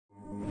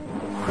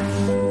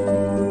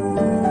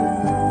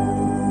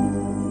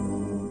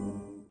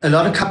A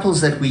lot of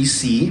couples that we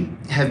see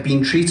have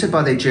been treated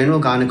by their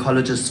general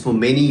gynecologists for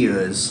many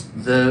years.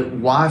 The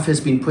wife has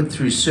been put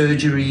through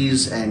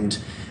surgeries and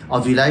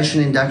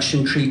ovulation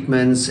induction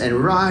treatments,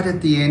 and right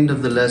at the end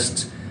of the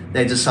list,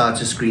 they decide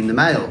to screen the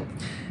male.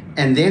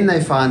 And then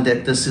they find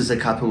that this is a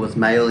couple with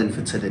male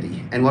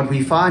infertility. And what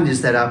we find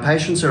is that our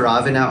patients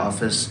arrive in our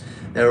office,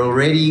 they're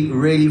already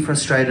really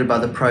frustrated by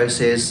the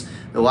process,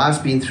 the wife's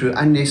been through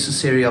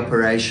unnecessary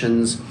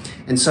operations,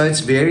 and so it's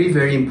very,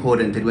 very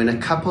important that when a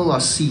couple are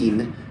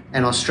seen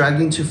and are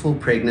struggling to fall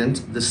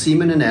pregnant, the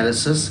semen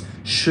analysis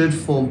should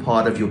form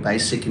part of your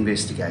basic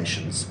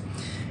investigations.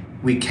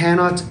 We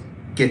cannot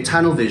get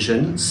tunnel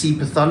vision, see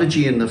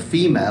pathology in the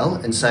female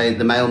and say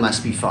the male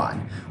must be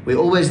fine. We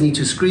always need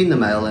to screen the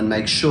male and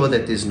make sure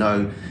that there's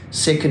no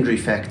secondary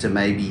factor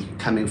maybe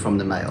coming from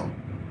the male.